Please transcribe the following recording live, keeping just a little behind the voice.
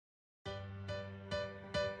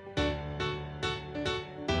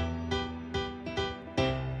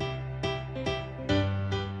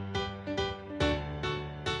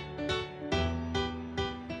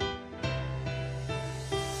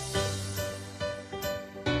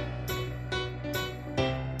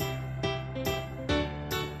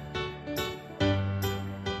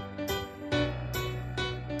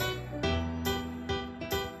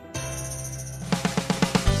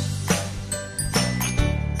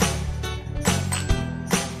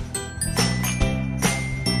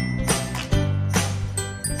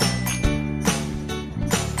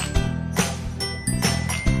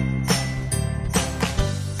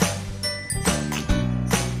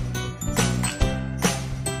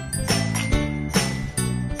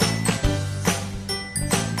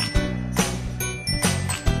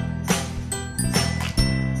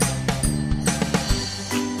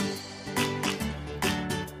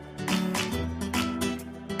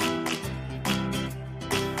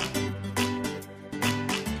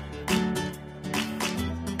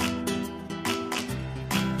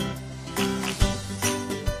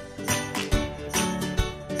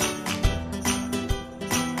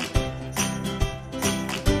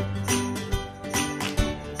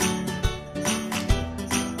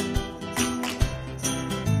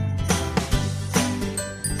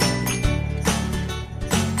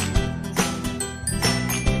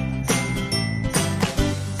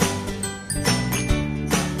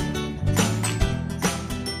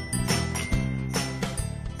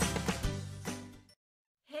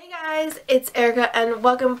it's Erica and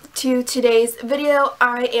welcome to today's video.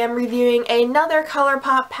 I am reviewing another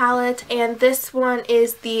Colourpop palette and this one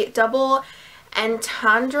is the double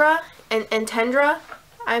Entendre.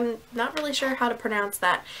 I'm not really sure how to pronounce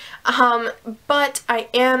that. But I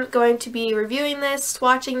am going to be reviewing this,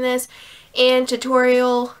 swatching this, and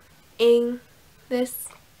tutorialing this.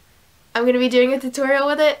 I'm going to be doing a tutorial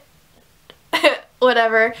with it.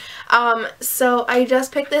 Whatever. So I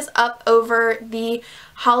just picked this up over the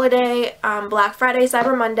holiday, Black Friday,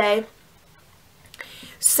 Cyber Monday.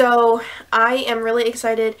 So I am really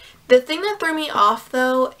excited. The thing that threw me off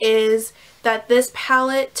though is that this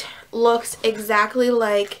palette looks exactly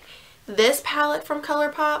like this palette from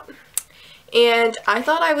Colourpop. And I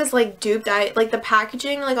thought I was like duped. Like the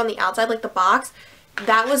packaging, like on the outside, like the box,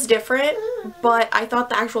 that was different, but I thought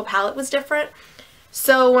the actual palette was different.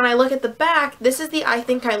 So when I look at the back, this is the I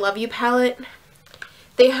Think I Love You palette.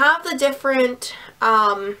 They have the different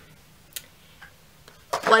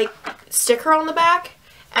like sticker on the back,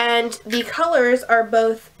 and the colors are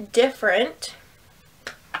both different.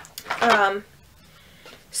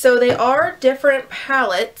 So they are different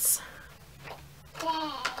palettes.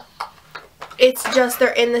 It's just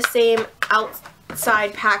they're in the same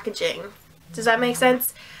outside packaging. Does that make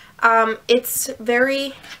sense? It's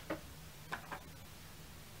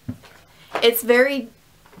very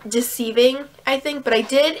deceiving, I think, but I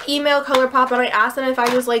did email Colourpop and I asked them if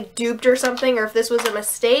I was like duped or something or if this was a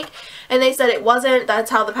mistake, and they said it wasn't. That's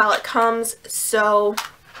how the palette comes, so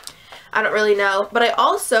I don't really know. But I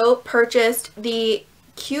also purchased the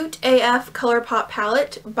Cute AF Colourpop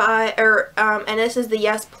palette and this is the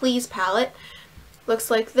Yes Please palette. Looks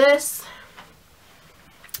like this.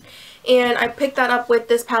 And I picked that up with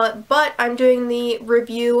this palette, but I'm doing the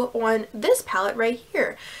review on this palette right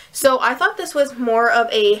here. So I thought this was more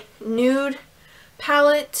of a nude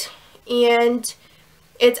palette, and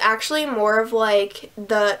it's actually more of like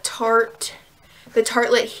the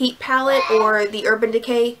Tartelette Heat palette or the Urban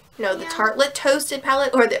Decay, no, the Tartelette Toasted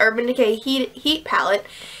palette or the Urban Decay Heat palette.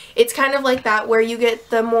 It's kind of like that, where you get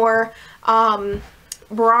the more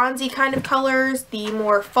bronzy kind of colors, the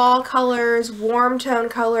more fall colors, warm tone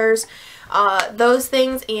colors, those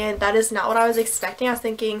things, and that is not what I was expecting. I was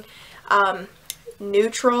thinking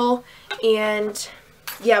neutral, and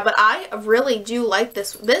yeah, but I really do like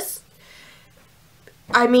this.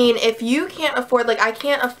 I mean, if you can't afford, like I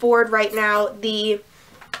can't afford right now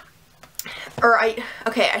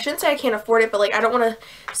okay, I shouldn't say I can't afford it, but like I don't want to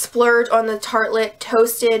splurge on the Tartelette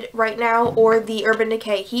Toasted right now or the Urban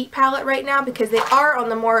Decay Heat palette right now because they are on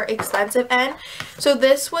the more expensive end. So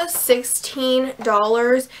this was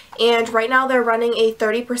 $16, and right now they're running a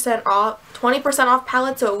 30% off, 20% off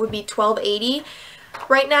palette, so it would be $12.80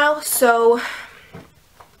 right now. So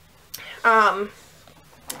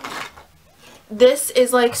this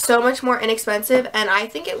is like so much more inexpensive, and I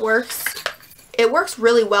think it works. It works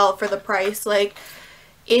really well for the price. Like,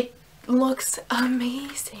 it looks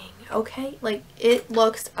amazing, okay? Like, it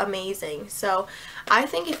looks amazing. So, I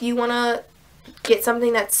think if you want to get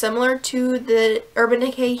something that's similar to the Urban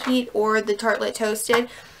Decay Heat or the Tartelette Toasted,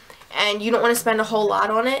 and you don't want to spend a whole lot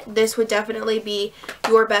on it, this would definitely be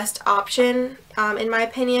your best option, in my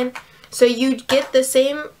opinion. So, you get the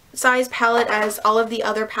same size palette as all of the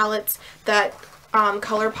other palettes that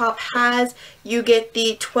Colourpop has. You get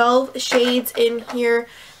the 12 shades in here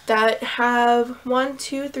that have 1,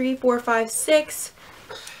 2, 3, 4, 5, 6,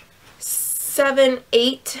 7,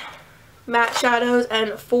 8 matte shadows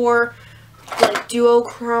and 4 like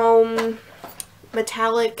duochrome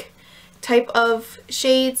metallic type of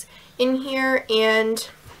shades in here. And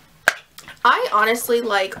I honestly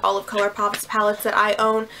like all of Colourpop's palettes that I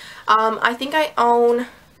own. I think I own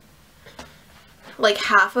like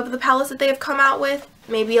half of the palettes that they have come out with,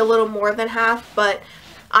 maybe a little more than half, but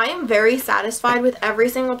I am very satisfied with every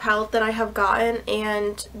single palette that I have gotten,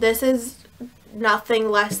 and this is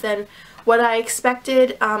nothing less than what I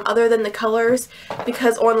expected, other than the colors,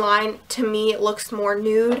 because online to me it looks more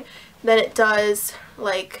nude than it does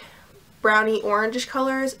like brownie orangish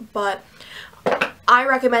colors. But I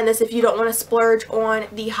recommend this if you don't want to splurge on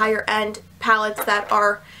the higher end palettes that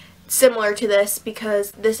are similar to this,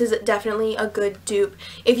 because this is definitely a good dupe.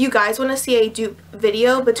 If you guys want to see a dupe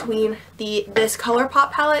video between this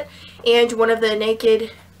Colourpop palette and one of the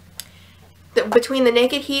between the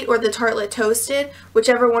Naked Heat or the Tartelette Toasted,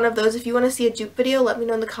 whichever one of those, if you want to see a dupe video, let me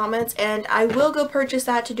know in the comments and I will go purchase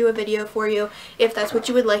that to do a video for you if that's what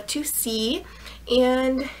you would like to see.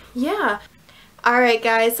 And yeah, Alright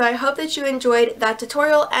guys, so I hope that you enjoyed that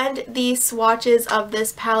tutorial and the swatches of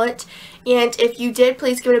this palette. And if you did,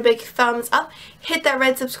 please give it a big thumbs up. Hit that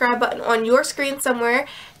red subscribe button on your screen somewhere.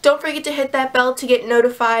 Don't forget to hit that bell to get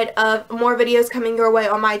notified of more videos coming your way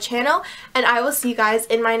on my channel. And I will see you guys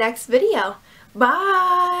in my next video. Bye!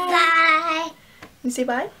 Bye! You say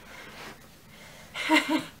bye?